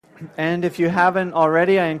And if you haven't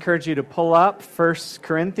already, I encourage you to pull up 1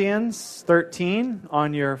 Corinthians 13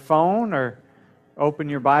 on your phone or open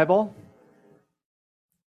your Bible.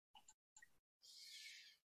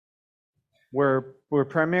 We're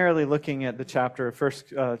primarily looking at the chapter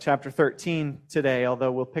 13 today,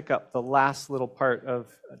 although we'll pick up the last little part of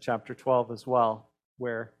chapter 12 as well,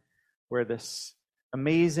 where this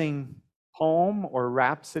amazing poem or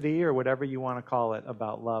rhapsody or whatever you want to call it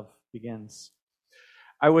about love begins.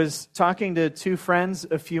 I was talking to two friends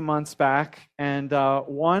a few months back, and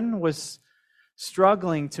one was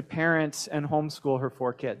struggling to parent and homeschool her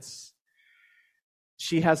 4 kids.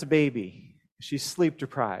 She has a baby. She's sleep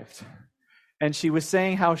deprived. And she was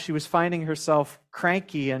saying how she was finding herself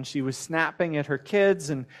cranky, and she was snapping at her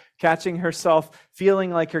kids and catching herself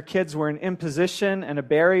feeling like her kids were an imposition and a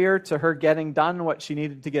barrier to her getting done what she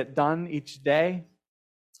needed to get done each day.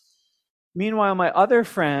 Meanwhile, my other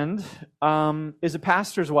friend is a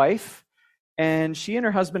pastor's wife, and she and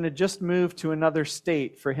her husband had just moved to another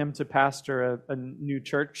state for him to pastor a new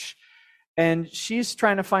church. And she's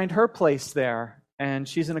trying to find her place there, and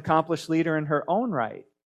she's an accomplished leader in her own right.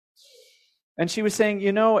 And she was saying,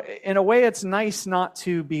 in a way it's nice not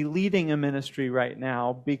to be leading a ministry right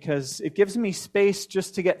now because it gives me space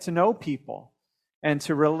just to get to know people and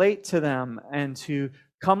to relate to them and to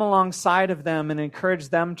come alongside of them and encourage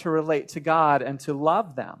them to relate to God and to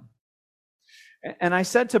love them. And I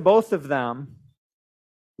said to both of them,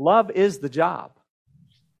 love is the job.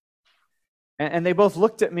 And they both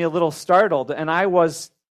looked at me a little startled, and I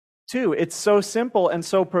was too. It's so simple and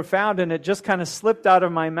so profound, and it just kind of slipped out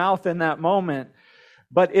of my mouth in that moment.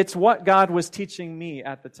 But it's what God was teaching me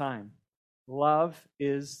at the time. Love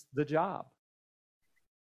is the job.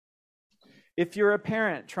 If you're a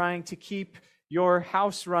parent trying to keep your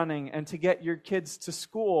house running and to get your kids to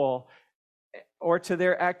school or to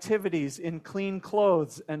their activities in clean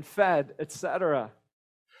clothes and fed, etc.,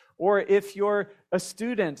 or if you're a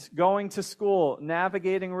student going to school,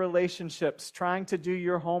 navigating relationships, trying to do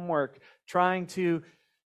your homework, trying to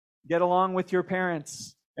get along with your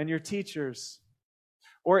parents and your teachers,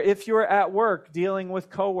 or if you're at work dealing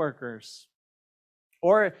with coworkers,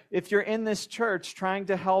 or if you're in this church trying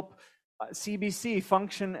to help CBC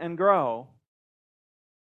function and grow,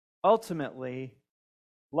 ultimately,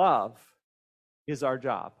 love is our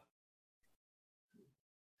job.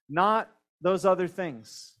 Not those other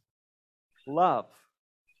things. Love.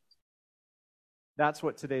 That's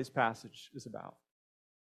what today's passage is about.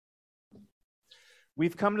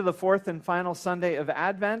 We've come to the 4th and final Sunday of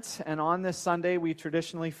Advent, and on this Sunday we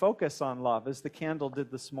traditionally focus on love, as the candle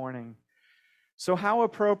did this morning. So how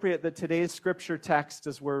appropriate that today's scripture text,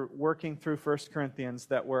 as we're working through 1 Corinthians,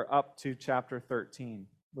 that we're up to chapter 13,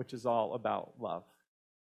 which is all about love.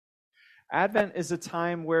 Advent is a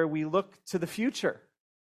time where we look to the future.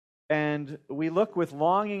 And we look with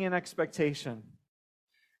longing and expectation.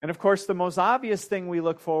 And of course, the most obvious thing we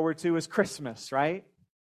look forward to is Christmas, right?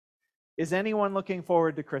 Is anyone looking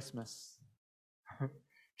forward to Christmas?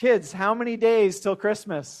 Kids, how many days till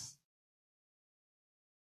Christmas?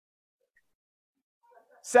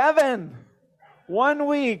 7. 1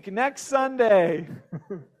 week, next Sunday.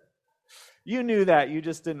 You knew that, you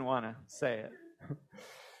just didn't want to say it.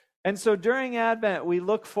 And so during Advent, we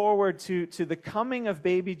look forward to the coming of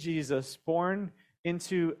baby Jesus, born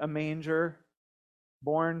into a manger,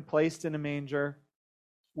 placed in a manger,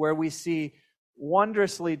 where we see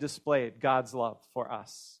wondrously displayed God's love for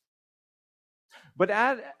us. But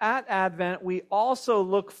at Advent, we also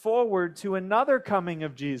look forward to another coming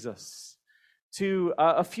of Jesus, to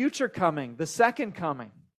a future coming, the second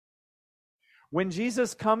coming. When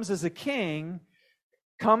Jesus comes as a king,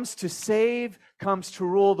 comes to save, comes to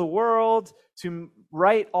rule the world, to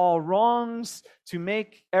right all wrongs, to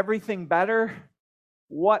make everything better.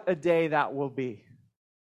 What a day that will be.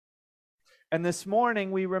 And this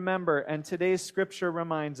morning we remember, and today's scripture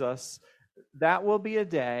reminds us, that will be a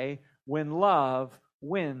day when love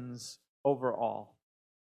wins over all.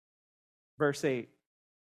 Verse 8,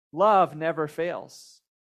 love never fails.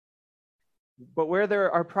 But where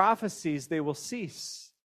there are prophecies, they will cease.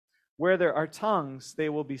 Where there are tongues, they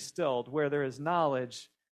will be stilled. Where there is knowledge,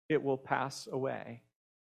 it will pass away.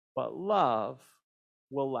 But love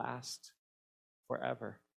will last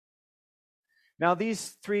forever. Now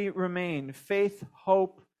these 3 remain: faith,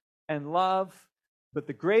 hope, and love. But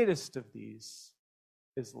the greatest of these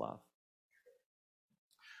is love.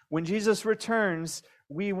 When Jesus returns,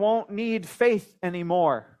 we won't need faith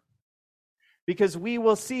anymore, because we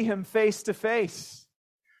will see him face to face.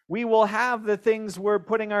 We will have the things we're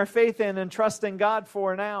putting our faith in and trusting God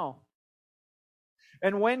for now.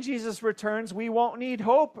 And when Jesus returns, we won't need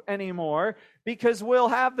hope anymore, because we'll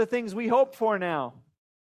have the things we hope for now.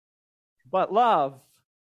 But love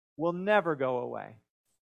will never go away.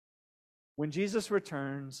 When Jesus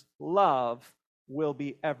returns, love will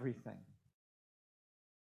be everything.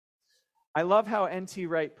 I love how N.T.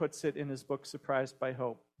 Wright puts it in his book, Surprised by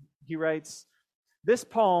Hope. He writes, this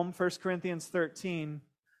poem, 1 Corinthians 13,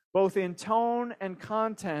 both in tone and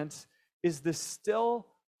content, is the still,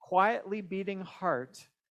 quietly beating heart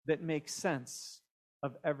that makes sense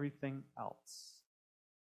of everything else.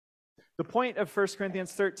 The point of 1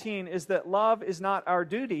 Corinthians 13 is that love is not our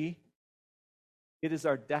duty, it is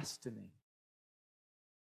our destiny.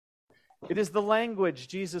 It is the language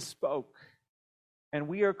Jesus spoke, and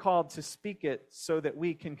we are called to speak it so that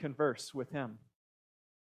we can converse with him.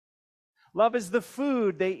 Love is the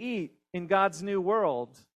food they eat in God's new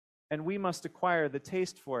world, and we must acquire the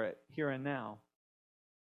taste for it here and now.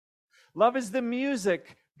 Love is the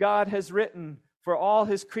music God has written for all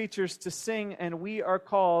his creatures to sing, and we are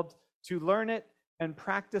called to learn it and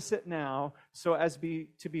practice it now so as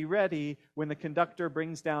to be ready when the conductor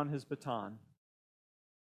brings down his baton.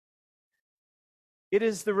 It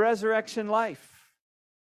is the resurrection life,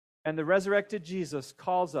 and the resurrected Jesus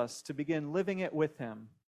calls us to begin living it with him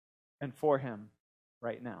and for him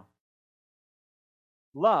right now.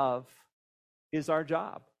 Love is our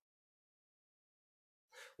job.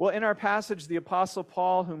 Well, in our passage, the Apostle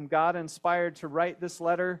Paul, whom God inspired to write this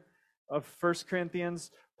letter of 1 Corinthians,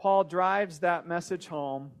 Paul drives that message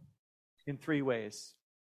home in 3 ways.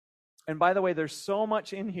 And by the way, there's so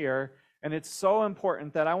much in here, and it's so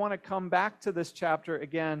important that I want to come back to this chapter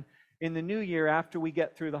again in the new year after we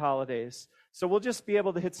get through the holidays. So we'll just be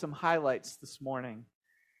able to hit some highlights this morning.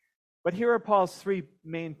 But here are Paul's 3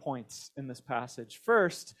 main points in this passage.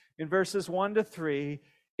 First, in verses 1 to 3,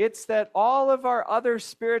 it's that all of our other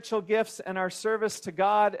spiritual gifts and our service to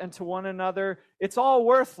God and to one another, it's all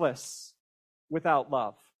worthless without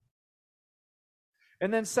love.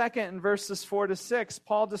 And then second, in verses 4 to 6,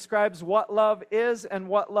 Paul describes what love is and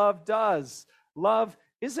what love does. Love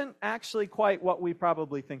isn't actually quite what we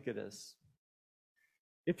probably think it is,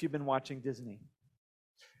 if you've been watching Disney.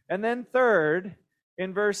 And then third,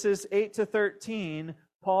 in verses 8 to 13,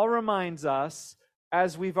 Paul reminds us,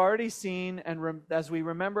 as we've already seen and as we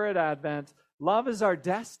remember at Advent, love is our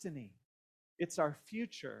destiny. It's our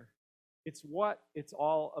future. It's what it's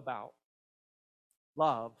all about.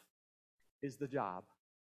 Love is the job.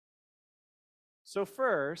 So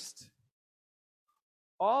first,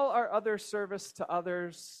 all our other service to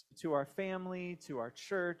others, to our family, to our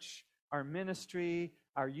church, our ministry,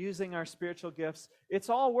 our using our spiritual gifts, it's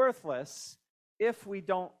all worthless if we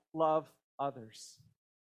don't love others.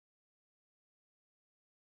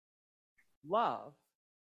 Love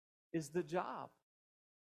is the job.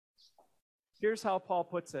 Here's how Paul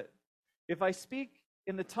puts it. If I speak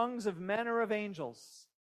in the tongues of men or of angels,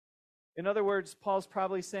 in other words, Paul's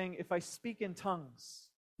probably saying, if I speak in tongues,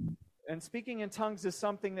 and speaking in tongues is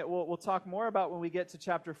something that we'll talk more about when we get to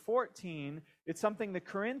chapter 14. It's something the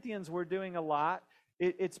Corinthians were doing a lot.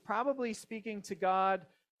 It's probably speaking to God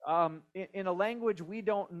in a language we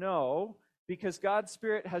don't know, because God's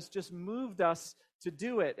Spirit has just moved us to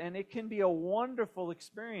do it, and it can be a wonderful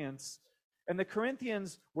experience. And the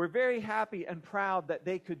Corinthians were very happy and proud that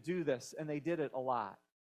they could do this, and they did it a lot.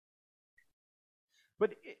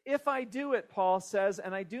 But if I do it, Paul says,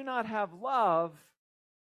 and I do not have love,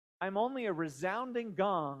 I'm only a resounding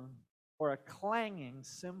gong or a clanging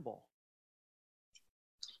cymbal.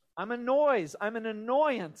 I'm a noise. I'm an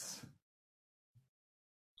annoyance.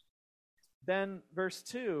 Then verse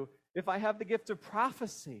 2, if I have the gift of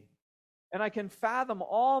prophecy, and I can fathom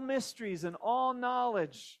all mysteries and all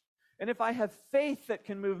knowledge, and if I have faith that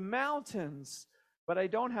can move mountains, but I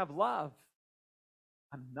don't have love,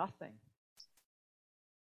 I'm nothing.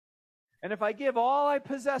 And if I give all I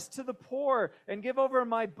possess to the poor and give over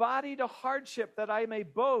my body to hardship that I may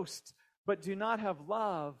boast, but do not have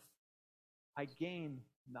love, I gain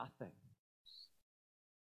nothing.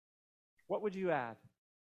 What would you add?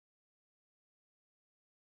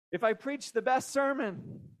 If I preach the best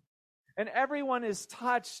sermon and everyone is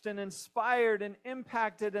touched and inspired and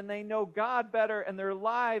impacted and they know God better and their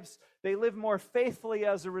lives, they live more faithfully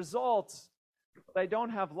as a result, but I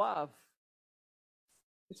don't have love,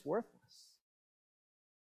 it's worthless.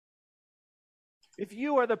 If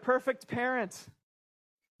you are the perfect parent,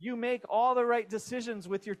 you make all the right decisions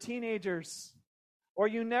with your teenagers, or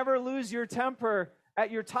you never lose your temper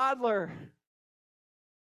at your toddler,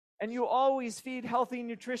 and you always feed healthy,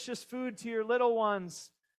 nutritious food to your little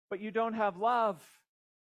ones, but you don't have love,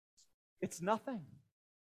 it's nothing.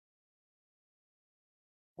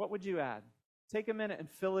 What would you add? Take a minute and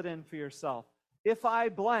fill it in for yourself. If I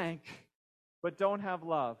blank, but don't have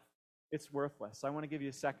love, it's worthless. I want to give you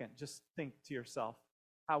a second. Just think to yourself,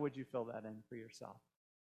 how would you fill that in for yourself?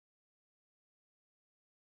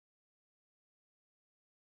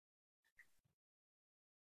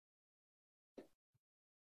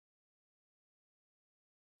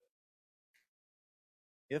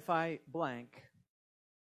 If I blank,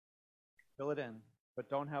 fill it in, but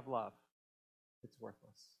don't have love, it's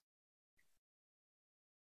worthless.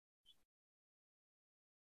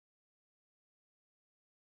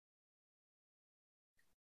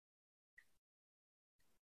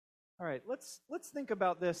 All right, let's think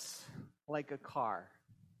about this like a car.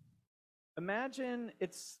 Imagine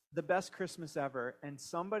it's the best Christmas ever, and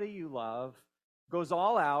somebody you love goes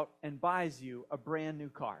all out and buys you a brand new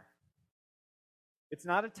car. It's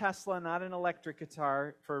not a Tesla, not an electric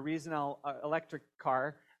guitar for a reason. Electric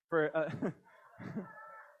car for.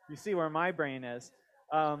 You see where my brain is.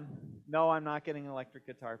 No, I'm not getting an electric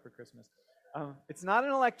guitar for Christmas. It's not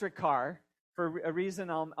an electric car for a reason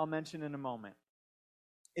I'll mention in a moment.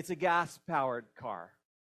 It's a gas-powered car.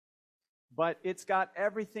 But it's got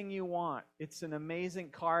everything you want. It's an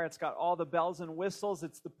amazing car. It's got all the bells and whistles.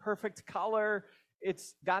 It's the perfect color.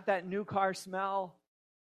 It's got that new car smell.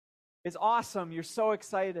 It's awesome. You're so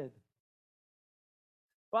excited.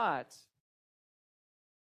 But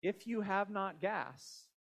if you have not gas,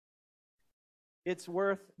 it's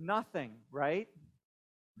worth nothing, right?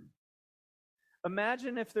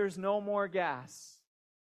 Imagine if there's no more gas.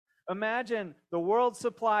 Imagine the world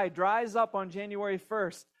supply dries up on January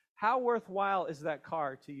 1st. How worthwhile is that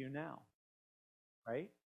car to you now? Right?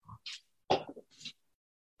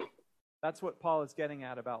 That's what Paul is getting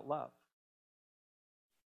at about love.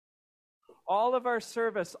 All of our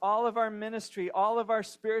service, all of our ministry, all of our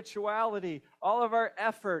spirituality, all of our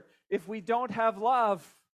effort, if we don't have love,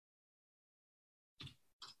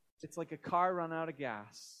 it's like a car run out of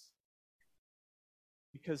gas.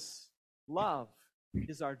 Because love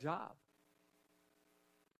is our job.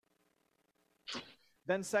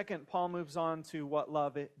 Then second, Paul moves on to what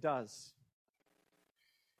love it does.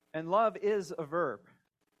 And love is a verb.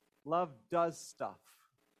 Love does stuff.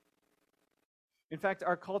 In fact,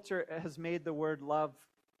 our culture has made the word love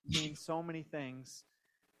mean so many things,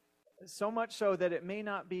 so much so that it may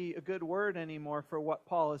not be a good word anymore for what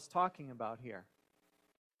Paul is talking about here.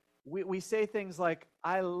 We say things like,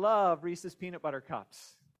 I love Reese's peanut butter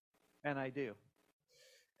cups, and I do.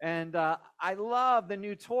 And I love the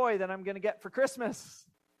new toy that I'm going to get for Christmas.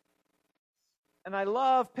 And I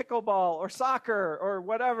love pickleball or soccer or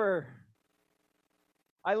whatever.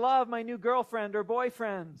 I love my new girlfriend or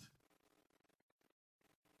boyfriend.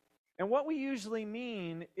 And what we usually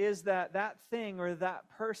mean is that that thing or that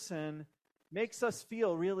person makes us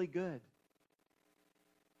feel really good.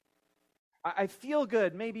 I feel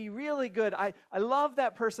good, maybe really good. I love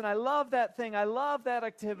that person. I love that thing. I love that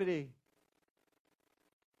activity.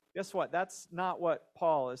 Guess what? That's not what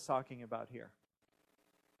Paul is talking about here.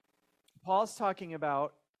 Paul's talking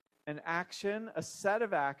about an action, a set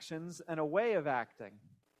of actions, and a way of acting,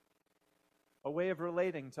 a way of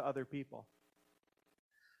relating to other people.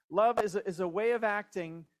 Love is a way of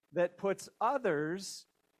acting that puts others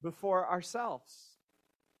before ourselves.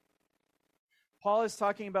 Paul is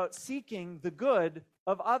talking about seeking the good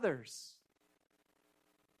of others.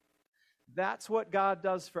 That's what God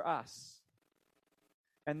does for us.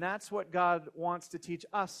 And that's what God wants to teach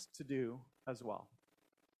us to do as well.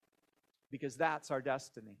 Because that's our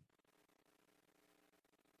destiny.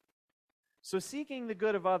 So seeking the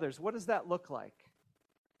good of others, what does that look like?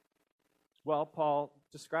 Well, Paul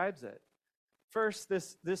describes it. First,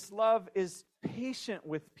 this love is patient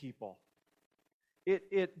with people.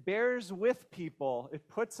 It bears with people. It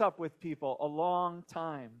puts up with people a long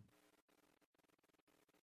time.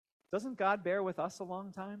 Doesn't God bear with us a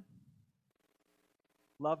long time?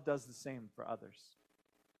 Love does the same for others.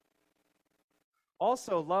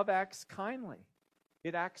 Also, love acts kindly.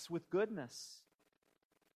 It acts with goodness.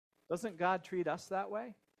 Doesn't God treat us that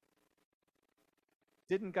way?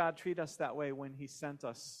 Didn't God treat us that way when he sent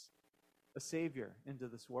us a Savior into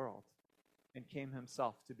this world and came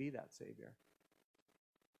himself to be that Savior?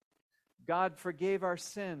 God forgave our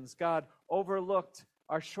sins. God overlooked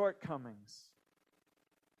our shortcomings.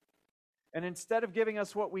 And instead of giving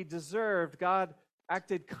us what we deserved, God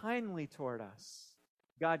acted kindly toward us.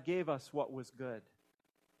 God gave us what was good.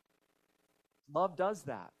 Love does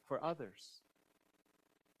that for others.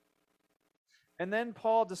 And then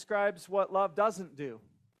Paul describes what love doesn't do.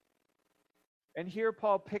 And here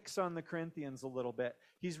Paul picks on the Corinthians a little bit.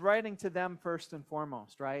 He's writing to them first and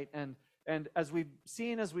foremost, right? And as we've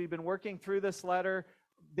seen, as we've been working through this letter,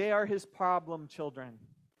 they are his problem children.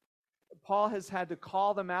 Paul has had to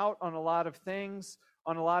call them out on a lot of things,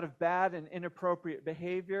 on a lot of bad and inappropriate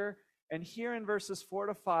behavior. And here in verses 4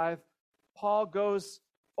 to 5, Paul goes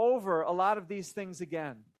over a lot of these things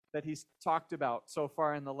again that he's talked about so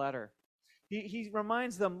far in the letter. He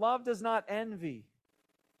reminds them, love does not envy.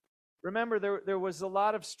 Remember, there was a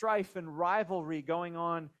lot of strife and rivalry going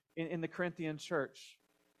on in the Corinthian church.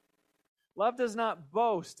 Love does not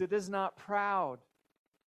boast. It is not proud.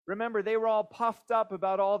 Remember, they were all puffed up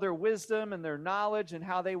about all their wisdom and their knowledge and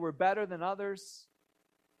how they were better than others.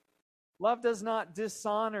 Love does not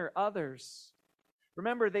dishonor others.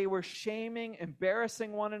 Remember, they were shaming,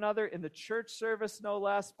 embarrassing one another in the church service, no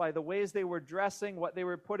less, by the ways they were dressing, what they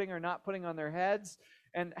were putting or not putting on their heads,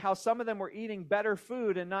 and how some of them were eating better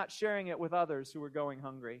food and not sharing it with others who were going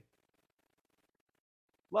hungry.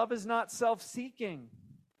 Love is not self-seeking.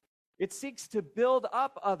 It seeks to build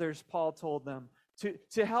up others, Paul told them,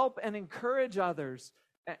 to help and encourage others,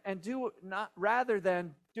 and do not rather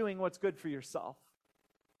than doing what's good for yourself.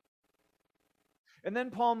 And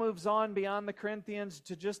then Paul moves on beyond the Corinthians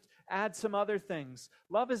to just add some other things.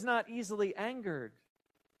 Love is not easily angered.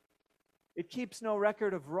 It keeps no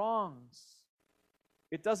record of wrongs.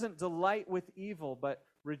 It doesn't delight with evil, but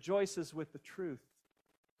rejoices with the truth.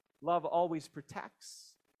 Love always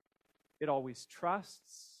protects. It always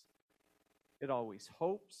trusts. It always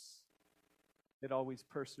hopes. It always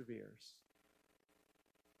perseveres.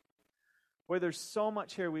 Boy, there's so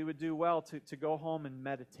much here we would do well to go home and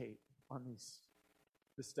meditate on this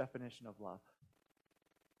definition of love.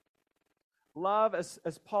 Love, as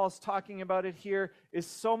Paul's talking about it here, is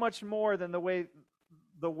so much more than the way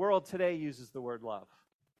the world today uses the word love.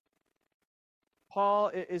 Paul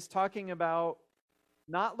is talking about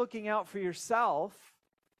not looking out for yourself,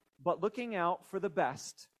 but looking out for the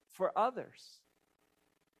best for others.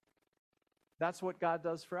 That's what God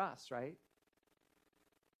does for us, right?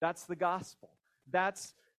 That's the gospel.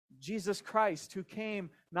 That's Jesus Christ, who came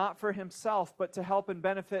not for himself, but to help and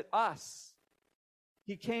benefit us.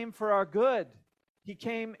 He came for our good. He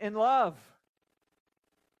came in love.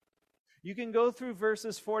 You can go through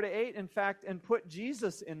verses 4 to 8, in fact, and put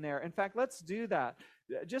Jesus in there. In fact, let's do that.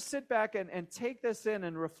 Just sit back and take this in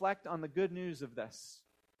and reflect on the good news of this.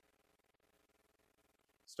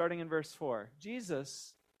 Starting in verse 4.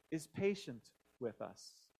 Jesus is patient with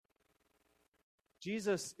us.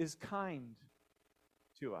 Jesus is kind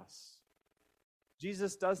to us.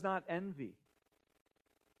 Jesus does not envy.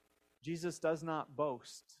 Jesus does not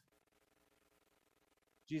boast.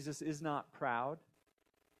 Jesus is not proud.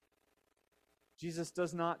 Jesus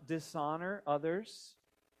does not dishonor others.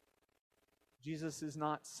 Jesus is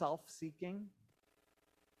not self-seeking.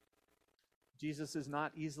 Jesus is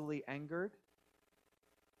not easily angered.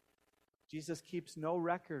 Jesus keeps no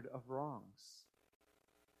record of wrongs.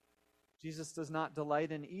 Jesus does not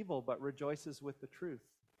delight in evil, but rejoices with the truth.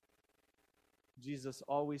 Jesus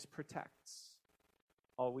always protects,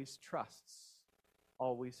 always trusts,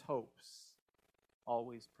 always hopes,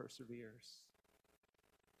 always perseveres.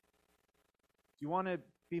 Do you want to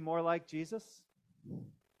be more like Jesus?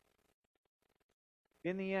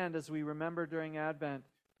 In the end, as we remember during Advent,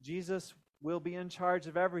 Jesus will be in charge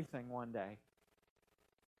of everything one day.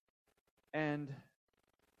 And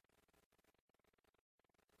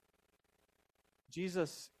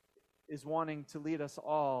Jesus is wanting to lead us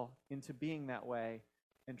all into being that way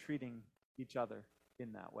and treating each other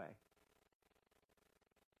in that way.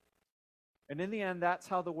 And in the end, that's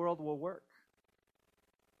how the world will work.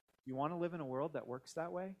 You want to live in a world that works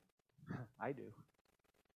that way? I do.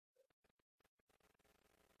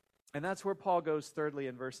 And that's where Paul goes thirdly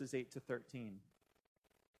in verses 8 to 13.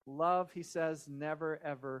 Love, he says, never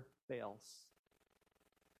ever fails.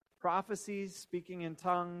 Prophecies, speaking in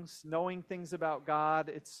tongues, knowing things about God,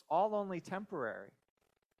 it's all only temporary.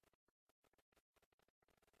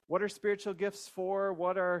 What are spiritual gifts for?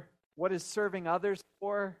 What is serving others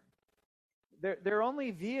for? They're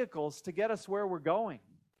only vehicles to get us where we're going.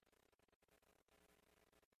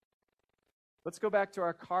 Let's go back to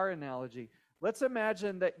our car analogy. Let's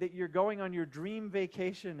imagine that you're going on your dream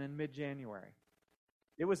vacation in mid-January.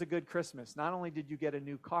 It was a good Christmas. Not only did you get a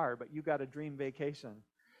new car, but you got a dream vacation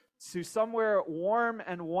to somewhere warm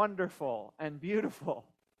and wonderful and beautiful.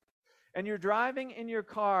 And you're driving in your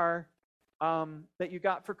car that you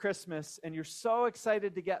got for Christmas, and you're so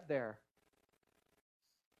excited to get there.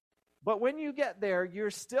 But when you get there,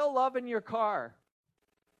 you're still loving your car.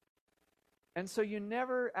 And so you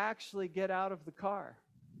never actually get out of the car.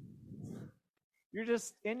 You're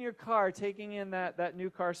just in your car taking in that new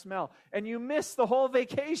car smell. And you miss the whole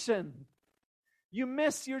vacation. You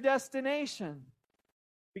miss your destination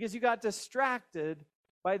because you got distracted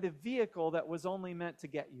by the vehicle that was only meant to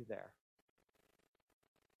get you there.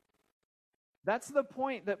 That's the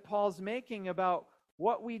point that Paul's making about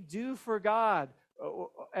what we do for God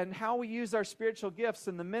and how we use our spiritual gifts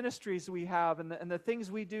and the ministries we have and the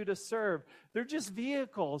things we do to serve. They're just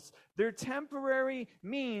vehicles. They're temporary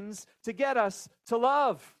means to get us to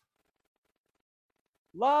love.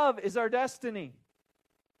 Love is our destiny.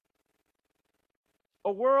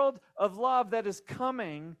 A world of love that is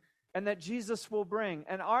coming and that Jesus will bring.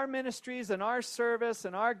 And our ministries and our service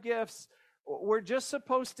and our gifts, we're just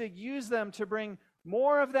supposed to use them to bring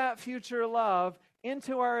more of that future love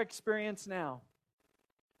into our experience now.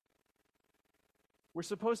 We're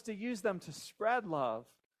supposed to use them to spread love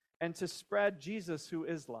and to spread Jesus, who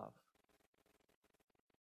is love.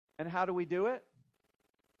 And how do we do it?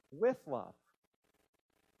 With love.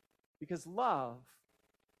 Because love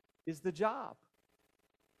is the job.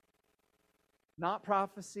 Not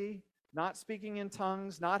prophecy, not speaking in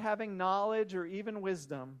tongues, not having knowledge or even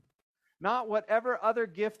wisdom, not whatever other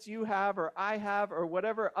gift you have or I have or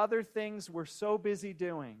whatever other things we're so busy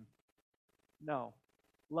doing. No,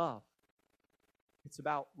 love. It's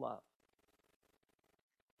about love.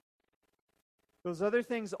 Those other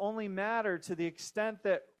things only matter to the extent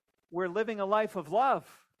that we're living a life of love.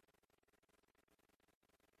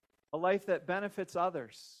 A life that benefits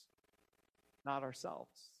others, not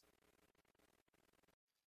ourselves.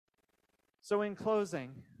 So in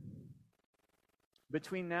closing,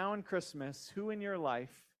 between now and Christmas, who in your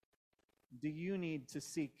life do you need to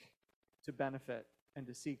seek to benefit and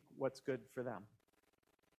to seek what's good for them?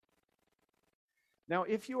 Now,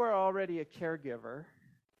 if you are already a caregiver,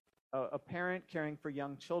 a parent caring for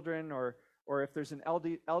young children, or if there's an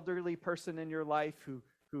elderly person in your life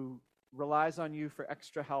who relies on you for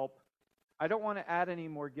extra help, I don't want to add any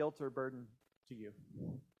more guilt or burden to you.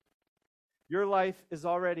 Your life is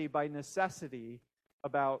already by necessity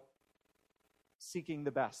about seeking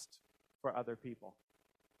the best for other people.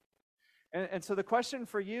 And so the question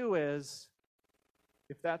for you is,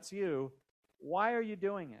 if that's you, why are you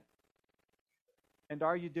doing it? And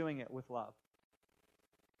are you doing it with love?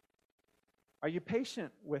 Are you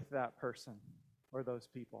patient with that person or those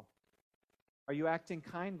people? Are you acting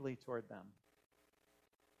kindly toward them?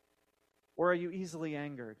 Or are you easily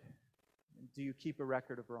angered? Do you keep a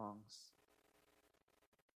record of wrongs?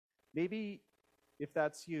 Maybe, if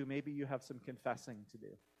that's you, maybe you have some confessing to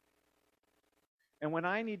do. And when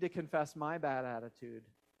I need to confess my bad attitude,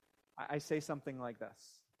 I say something like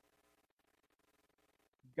this.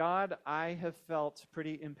 God, I have felt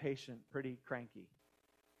pretty impatient, pretty cranky.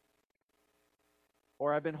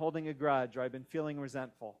 Or I've been holding a grudge, or I've been feeling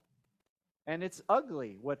resentful. And it's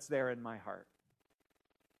ugly what's there in my heart.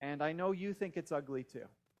 And I know you think it's ugly too.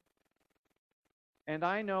 And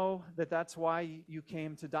I know that that's why you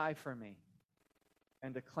came to die for me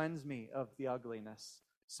and to cleanse me of the ugliness.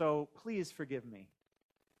 So please forgive me.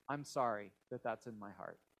 I'm sorry that that's in my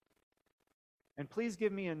heart. And please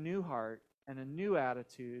give me a new heart and a new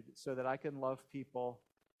attitude so that I can love people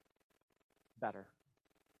better.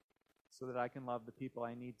 So that I can love the people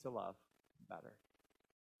I need to love better.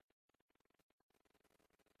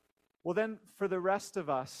 Well, then, for the rest of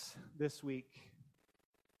us this week,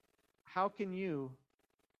 how can you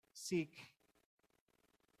seek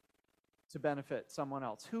to benefit someone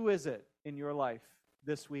else? Who is it in your life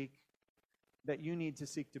this week that you need to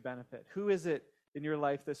seek to benefit? Who is it in your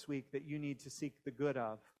life this week that you need to seek the good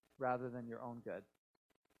of rather than your own good?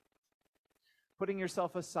 Putting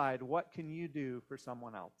yourself aside, what can you do for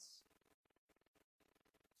someone else?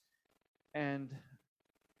 And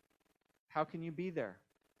how can you be there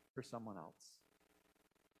for someone else?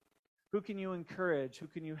 Who can you encourage? Who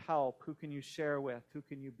can you help? Who can you share with? Who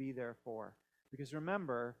can you be there for? Because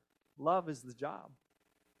remember, love is the job.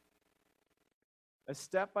 A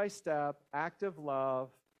step-by-step, active love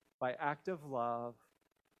by active love,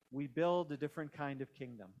 we build a different kind of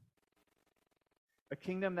kingdom. A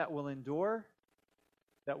kingdom that will endure,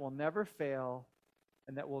 that will never fail,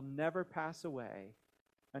 and that will never pass away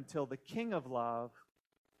until the King of love,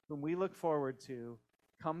 whom we look forward to,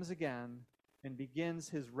 comes again and begins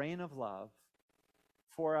his reign of love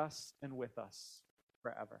for us and with us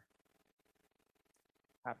forever.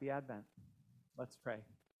 Happy Advent. Let's pray.